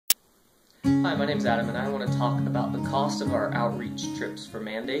Hi, my name's Adam and I want to talk about the cost of our outreach trips for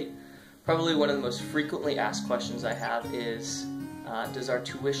Mandate. Probably one of the most frequently asked questions I have is, does our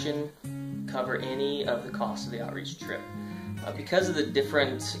tuition cover any of the cost of the outreach trip? Because of the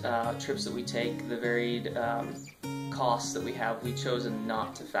different trips that we take, the varied costs that we have, we've chosen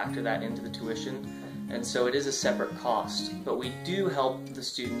not to factor that into the tuition. And so it is a separate cost, but we do help the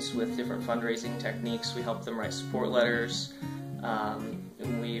students with different fundraising techniques. We help them write support letters,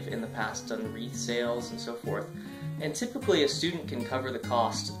 and we've in the past done wreath sales and so forth. And typically a student can cover the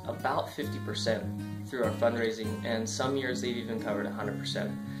cost about 50% through our fundraising, and some years they've even covered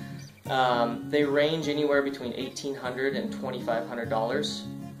 100%. They range anywhere between $1,800 and $2,500.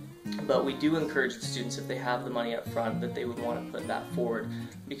 But we do encourage the students, if they have the money up front, that they would want to put that forward,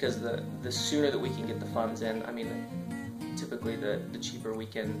 because the sooner that we can get the funds in, I mean, typically the cheaper we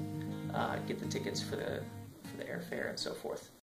can get the tickets for the airfare and so forth.